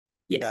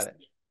Yes. Got it.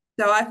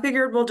 So I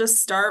figured we'll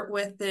just start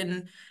with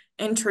an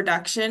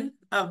introduction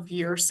of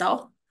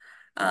yourself.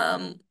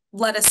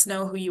 Let us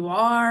know who you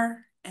are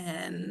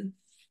and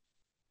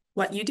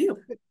what you do.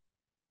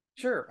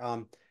 Sure.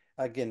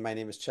 Again, my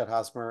name is Chet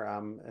Hosmer.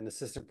 I'm an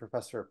assistant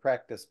professor of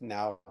practice,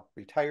 now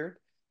retired,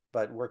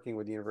 but working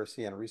with the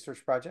university on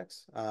research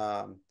projects.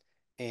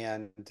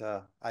 And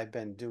I've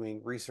been doing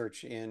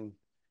research in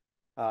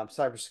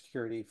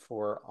cybersecurity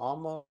for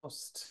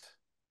almost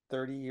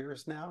 30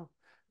 years now.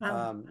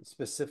 Wow.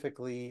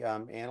 Specifically,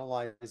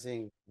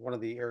 analyzing one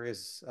of the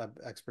areas of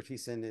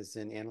expertise is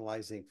in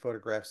analyzing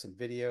photographs and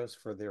videos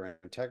for their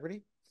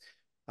integrity.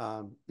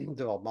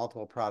 Developed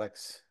multiple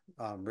products,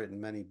 written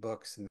many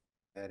books in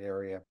that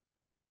area.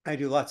 I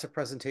do lots of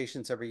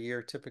presentations every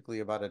year,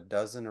 typically about a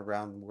dozen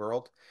around the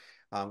world,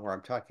 where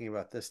I'm talking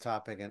about this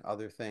topic and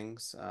other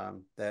things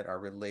that are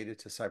related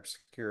to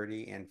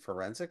cybersecurity and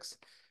forensics.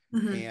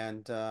 Mhm.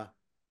 And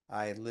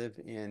I live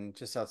in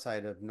just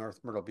outside of North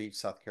Myrtle Beach,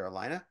 South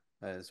Carolina.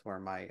 That is where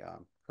my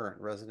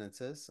current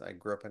residence is. I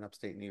grew up in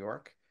upstate New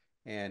York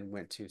and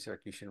went to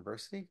Syracuse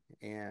University.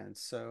 And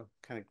so,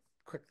 kind of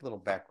quick little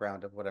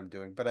background of what I'm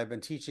doing. But I've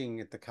been teaching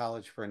at the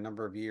college for a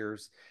number of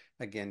years,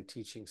 again,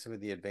 teaching some of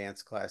the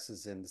advanced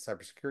classes in the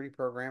cybersecurity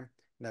program.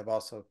 And I've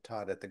also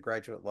taught at the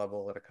graduate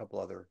level at a couple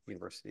other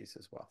universities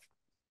as well.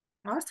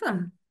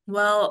 Awesome.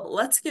 Well,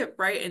 let's get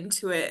right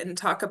into it and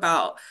talk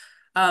about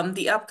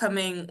the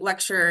upcoming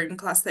lecture and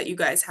class that you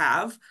guys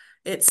have.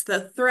 It's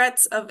the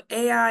threats of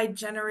AI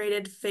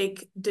generated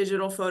fake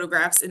digital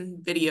photographs and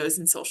videos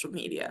in social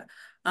media.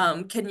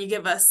 Can you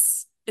give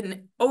us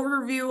an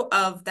overview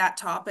of that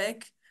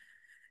topic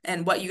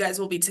and what you guys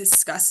will be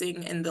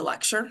discussing in the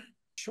lecture?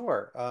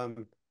 Sure.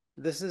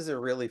 This is a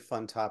really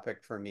fun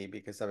topic for me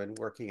because I've been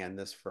working on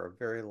this for a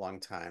very long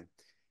time.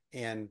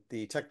 And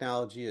the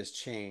technology has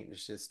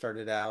changed. It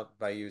started out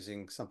by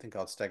using something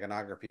called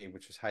steganography,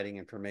 which is hiding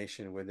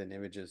information within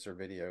images or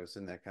videos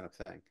and that kind of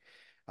thing.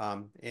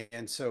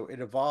 And so it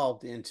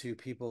evolved into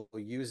people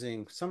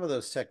using some of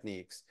those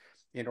techniques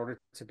in order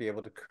to be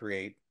able to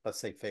create, let's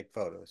say, fake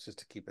photos, just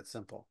to keep it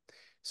simple.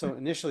 So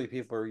initially,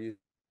 people were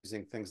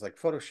using things like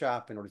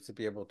Photoshop in order to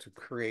be able to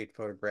create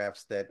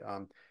photographs that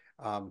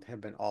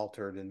have been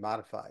altered and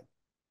modified.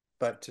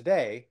 But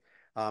today,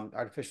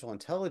 artificial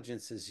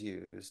intelligence is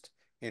used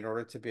in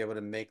order to be able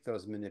to make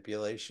those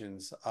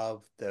manipulations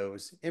of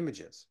those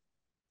images,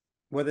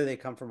 whether they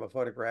come from a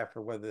photograph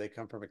or whether they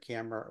come from a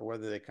camera or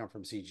whether they come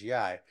from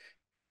CGI.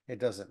 It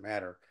doesn't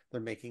matter.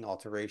 They're making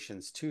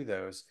alterations to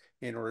those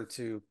in order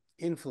to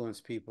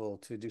influence people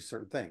to do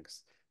certain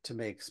things, to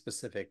make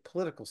specific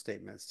political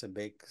statements, to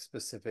make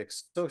specific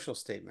social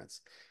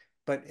statements.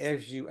 But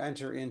as you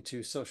enter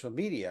into social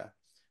media,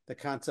 the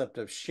concept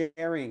of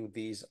sharing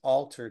these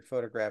altered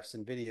photographs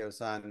and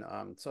videos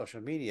on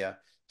social media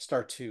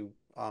start to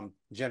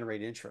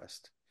generate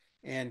interest.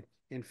 And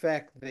in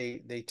fact,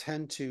 they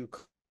tend to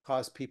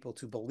cause people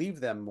to believe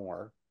them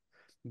more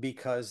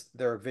because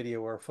they're a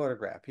video or a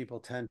photograph. People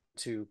tend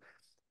to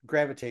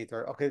gravitate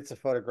there. Okay, it's a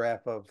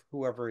photograph of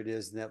whoever it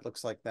is, and that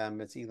looks like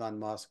them. It's Elon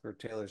Musk or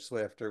Taylor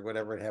Swift or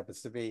whatever it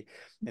happens to be,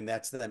 and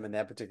that's them in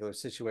that particular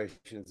situation.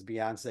 It's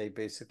Beyonce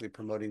basically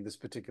promoting this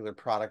particular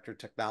product or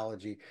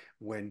technology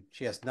when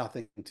she has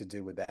nothing to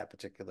do with that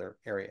particular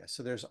area.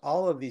 So there's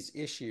all of these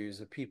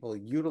issues of people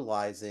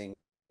utilizing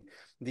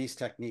these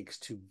techniques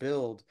to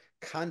build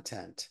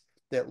content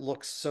that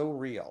looks so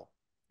real.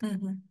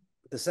 Mhm.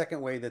 The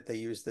second way that they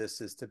use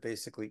this is to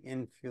basically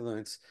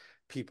influence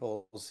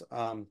people's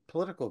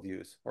political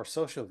views or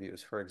social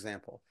views, for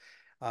example.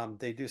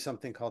 They do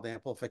something called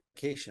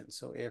amplification.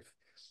 So if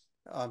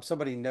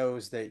somebody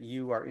knows that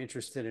you are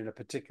interested in a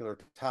particular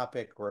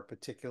topic or a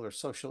particular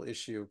social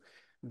issue,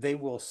 they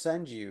will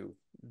send you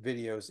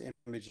videos,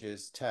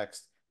 images,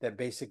 text that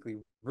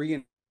basically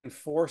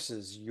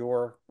reinforces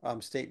your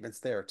statements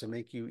there to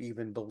make you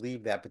even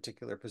believe that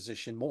particular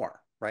position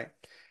more, right?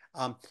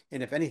 And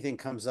if anything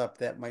comes up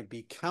that might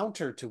be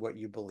counter to what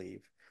you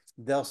believe,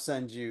 they'll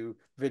send you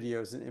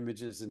videos and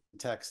images and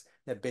text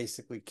that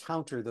basically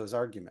counter those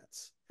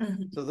arguments.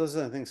 Mhm. So those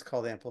are the things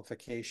called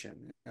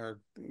amplification, or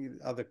the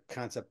other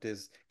concept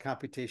is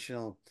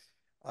computational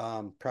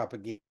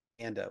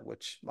propaganda,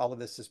 which all of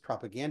this is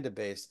propaganda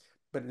based,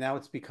 but now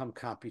it's become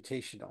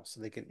computational.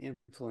 So they can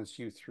influence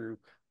you through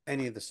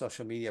any of the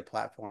social media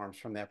platforms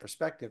from that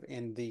perspective.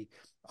 And the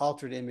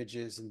altered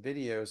images and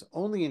videos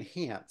only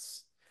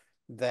enhance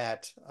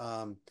that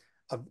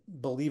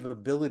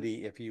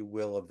believability, if you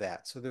will, of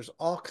that. So there's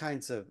all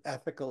kinds of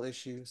ethical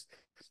issues.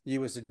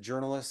 You as a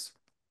journalist,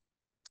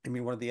 I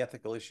mean, one of the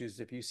ethical issues,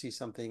 if you see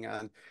something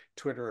on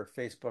Twitter or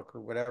Facebook or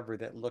whatever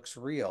that looks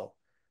real,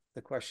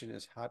 the question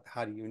is,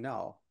 how do you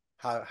know?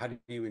 How do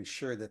you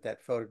ensure that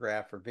that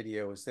photograph or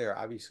video is there?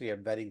 Obviously, you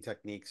have vetting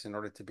techniques in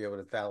order to be able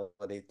to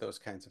validate those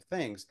kinds of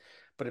things,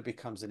 but it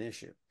becomes an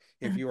issue.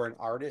 If Mhm. you are an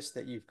artist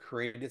that you've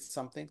created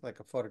something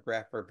like a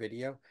photograph or a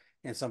video,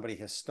 and somebody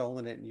has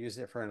stolen it and used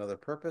it for another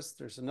purpose,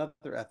 there's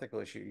another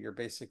ethical issue. You're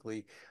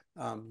basically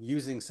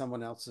using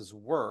someone else's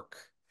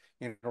work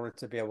in order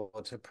to be able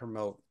to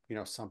promote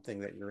something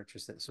that you're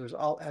interested in. So there's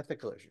all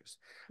ethical issues.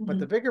 But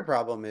the Mhm. bigger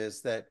problem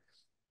is that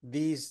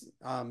these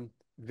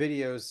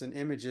videos and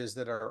images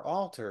that are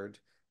altered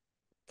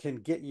can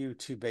get you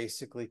to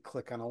basically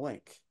click on a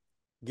link,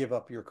 give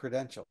up your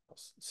credentials.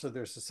 So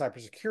there's a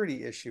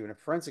cybersecurity issue and a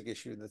forensic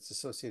issue that's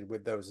associated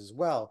with those as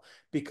well,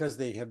 because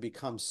they have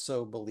become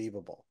so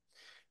believable.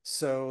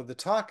 So the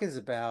talk is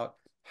about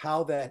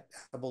how that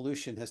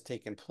evolution has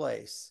taken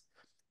place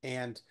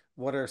and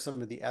what are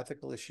some of the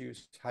ethical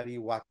issues? How do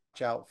you watch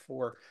out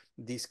for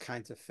these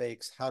kinds of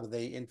fakes? How do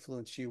they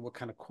influence you? What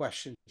kind of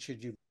questions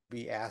should you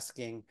be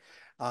asking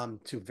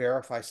to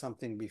verify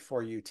something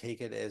before you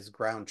take it as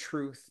ground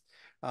truth?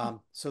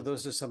 So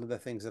those are some of the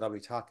things that I'll be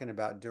talking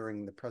about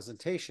during the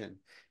presentation.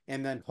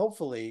 And then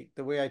hopefully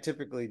the way I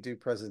typically do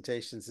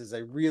presentations is I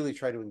really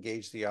try to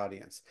engage the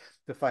audience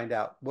to find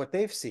out what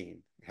they've seen.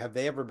 Have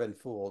they ever been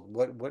fooled?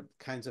 What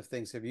kinds of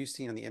things have you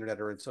seen on the internet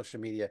or in social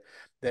media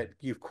that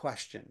you've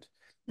questioned?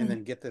 And Mhm.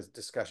 then get this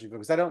discussion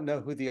because I don't know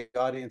who the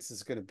audience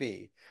is going to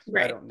be. I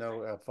Right. don't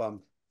know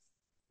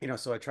if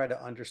so I try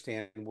to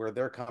understand where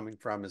they're coming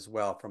from as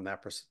well from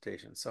that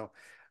presentation. So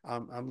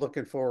I'm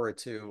looking forward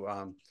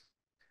to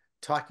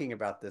talking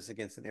about this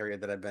against an area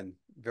that I've been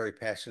very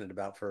passionate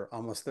about for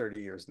almost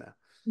 30 years now.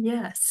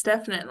 Yes,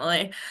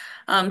 definitely.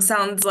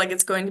 Sounds like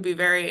it's going to be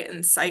very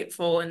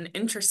insightful and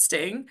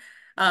interesting.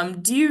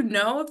 Do you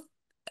know,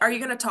 are you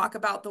going to talk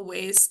about the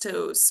ways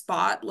to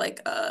spot like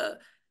a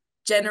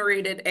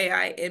generated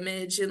AI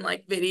image in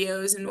like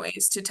videos and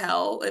ways to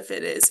tell if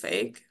it is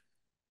fake?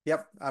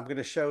 Yep, I'm going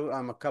to show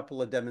a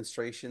couple of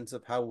demonstrations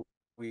of how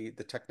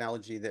the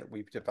technology that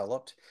we've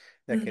developed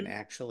that can Hmm.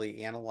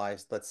 actually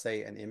analyze, let's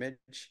say, an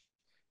image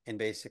and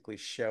basically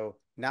show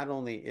not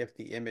only if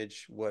the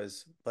image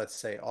was, let's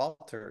say,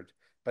 altered,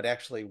 but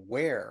actually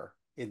where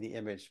in the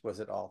image was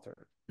it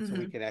altered. So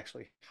we Hmm. can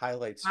actually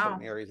highlight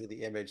certain Wow. areas of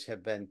the image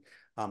have been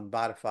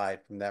modified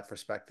from that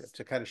perspective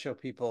to kind of show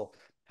people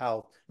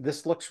how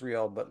this looks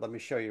real, but let me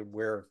show you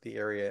where the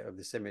area of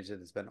this image that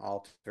has been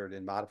altered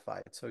and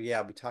modified. So yeah,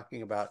 I'll be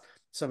talking about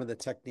some of the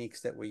techniques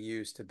that we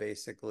use to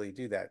basically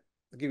do that.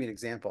 I'll give you an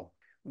example.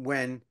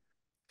 When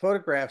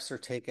photographs are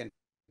taken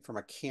from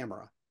a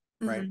camera,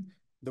 right? Hmm.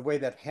 The way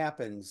that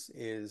happens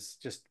is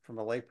just from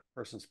a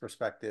layperson's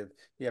perspective,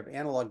 you have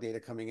analog data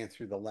coming in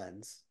through the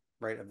lens,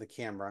 right, of the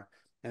camera.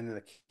 And then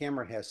the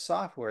camera has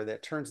software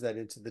that turns that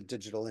into the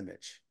digital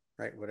image,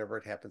 right? Whatever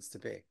it happens to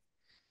be.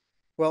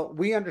 Well,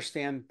 we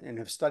understand and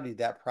have studied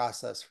that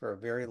process for a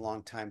very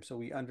long time. So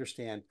we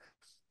understand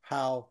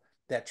how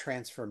that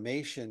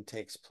transformation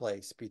takes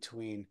place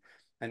between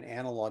an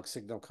analog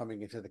signal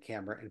coming into the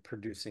camera and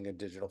producing a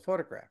digital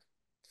photograph.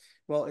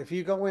 Well, if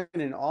you go in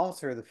and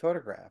alter the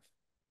photograph,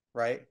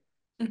 right,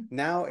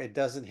 now it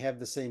doesn't have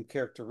the same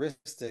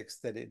characteristics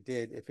that it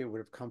did if it would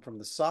have come from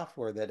the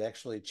software that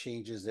actually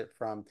changes it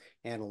from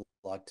analog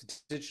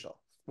to digital.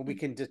 And we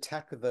can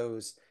detect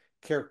those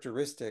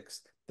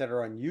characteristics that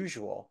are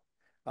unusual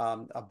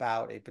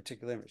about a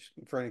particular image.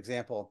 For an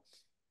example,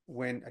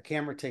 when a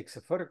camera takes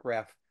a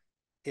photograph,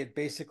 it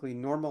basically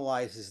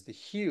normalizes the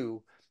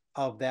hue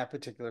of that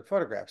particular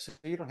photograph. So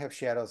you don't have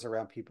shadows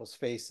around people's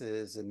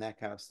faces and that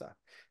kind of stuff.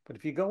 But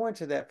if you go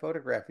into that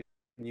photograph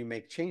and you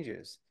make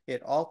changes,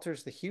 it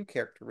alters the hue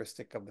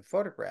characteristic of the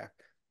photograph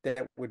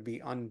that would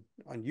be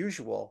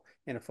unusual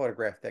in a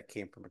photograph that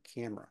came from a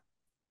camera.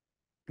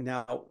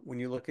 Now, when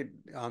you look at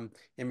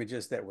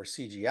images that were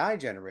CGI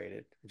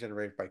generated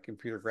by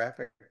computer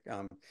graphic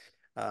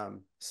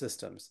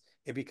systems,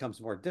 it becomes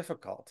more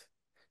difficult.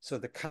 So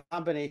the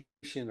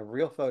combination of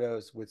real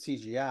photos with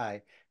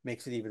CGI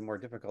makes it even more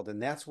difficult.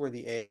 And that's where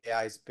the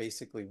AI is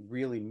basically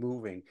really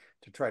moving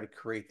to try to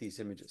create these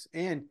images.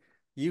 And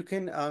you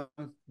can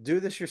do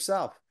this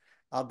yourself.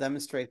 I'll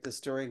demonstrate this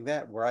during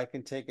that, where I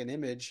can take an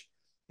image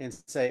and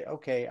say,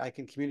 okay, I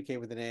can communicate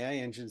with an AI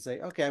engine and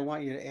say, okay, I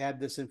want you to add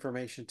this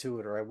information to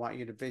it, or I want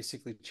you to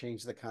basically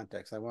change the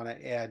context. I want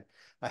to add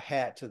a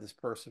hat to this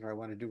person, or I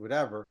want to do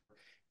whatever,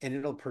 and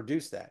it'll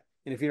produce that.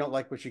 And if you don't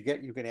like what you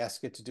get, you can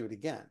ask it to do it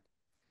again.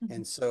 Hmm.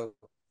 And so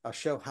I'll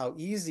show how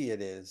easy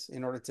it is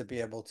in order to be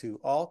able to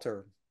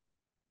alter,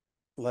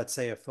 let's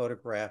say, a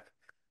photograph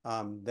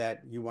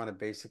that you want to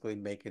basically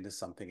make into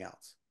something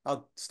else.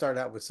 I'll start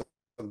out with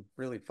some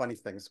really funny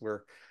things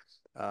where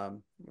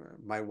um,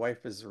 my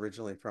wife is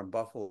originally from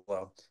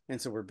Buffalo, and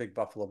so we're big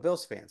Buffalo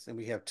Bills fans, and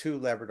we have two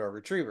Labrador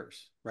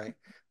retrievers, right?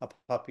 A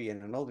puppy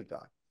and an older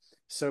dog.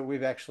 So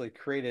we've actually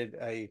created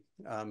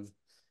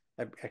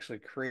I've actually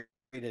created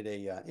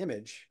a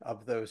image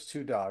of those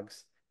two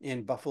dogs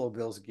in Buffalo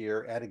Bills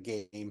gear at a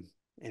game,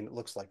 and it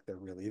looks like they're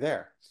really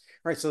there.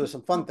 Right. So there's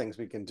some fun things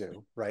we can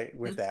do, right,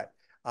 with that.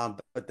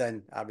 But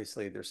then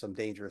obviously there's some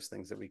dangerous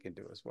things that we can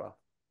do as well.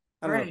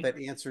 I don't know if Right.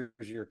 that answers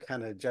your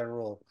kind of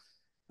general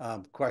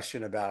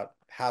question about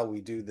how we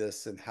do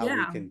this and how we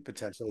Yeah. can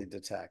potentially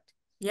detect.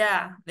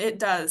 Yeah, it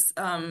does.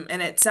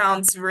 And it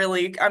sounds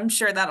really, I'm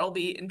sure that'll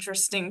be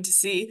interesting to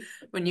see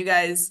when you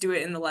guys do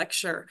it in the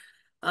lecture.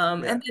 Yeah.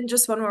 And then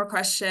just one more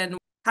question.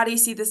 How do you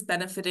see this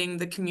benefiting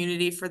the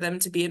community for them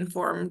to be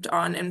informed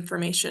on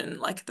information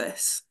like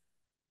this?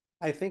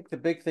 I think the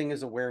big thing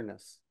is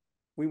awareness.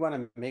 We want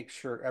to make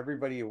sure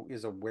everybody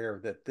is aware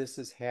that this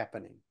is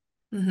happening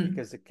Hmm.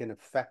 because it can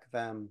affect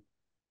them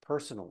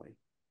personally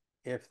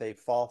if they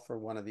fall for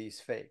one of these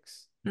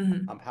fakes.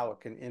 Hmm. How it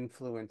can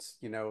influence,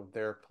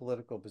 their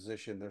political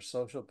position, their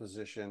social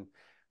position,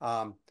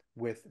 um,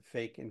 with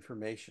fake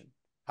information,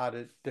 how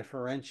to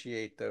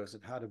differentiate those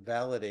and how to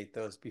validate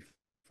those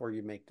before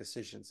you make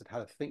decisions, and how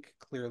to think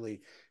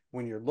clearly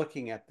when you're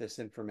looking at this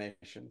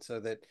information so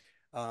that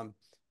um,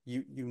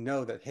 you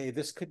know that, hey,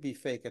 this could be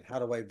fake, and how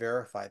do I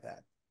verify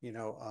that?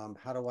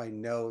 How do I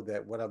know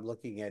that what I'm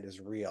looking at is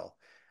real?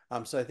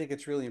 So I think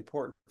it's really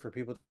important for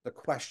people to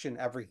question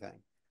everything.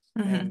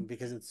 And Hmm.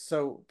 because it's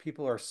so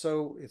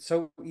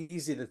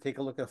easy to take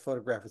a look at a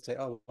photograph and say,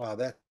 oh, wow,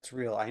 that's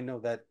real. I know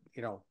that,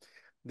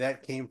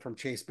 that came from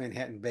Chase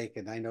Manhattan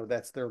Bacon. I know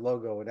that's their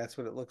logo and that's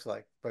what it looks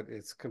like, but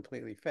it's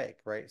completely fake,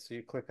 right? So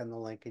you click on the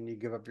link and you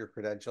give up your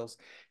credentials,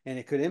 and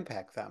it could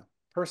impact them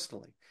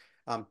personally,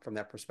 from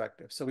that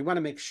perspective. So we want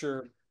to make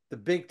sure the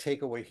big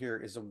takeaway here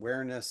is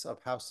awareness of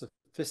how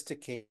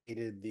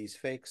sophisticated these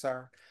fakes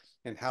are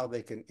and how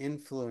they can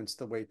influence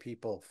the way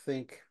people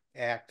think,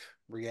 act,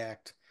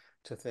 react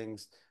to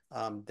things,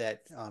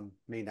 that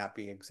may not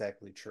be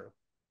exactly true.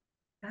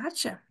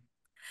 Gotcha.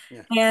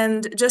 Yeah.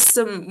 And just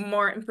some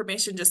more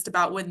information just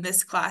about when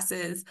this class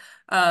is.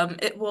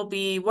 It will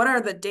be, what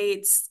are the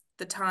dates,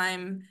 the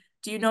time?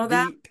 Do you know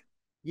that? The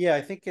yeah,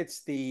 I think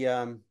it's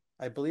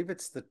I believe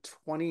it's the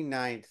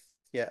 29th.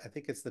 Yeah, I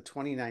think it's the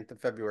 29th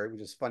of February,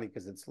 which is funny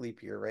because it's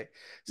leap year, right?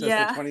 So it's the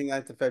Yeah.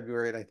 29th of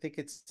February, and I think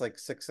it's like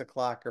 6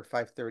 o'clock or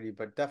 5:30,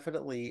 but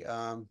definitely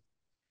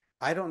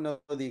I don't know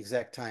the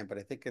exact time, but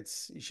I think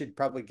you should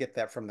probably get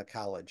that from the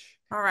college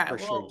All right. for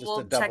sure, Well, just to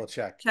we'll double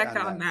check check on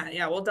on that. that.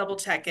 Yeah, we'll double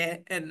check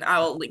it and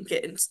I'll link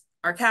it in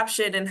our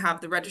caption and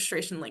have the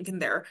registration link in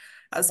there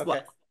as well.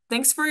 Okay.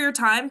 Thanks for your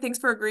time. Thanks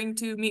for agreeing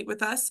to meet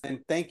with us.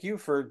 And thank you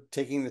for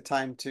taking the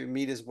time to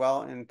meet as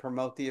well and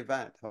promote the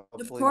event. Of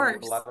Hopefully we'll get a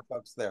course. lot of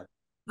folks there.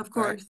 Of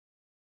All right. course.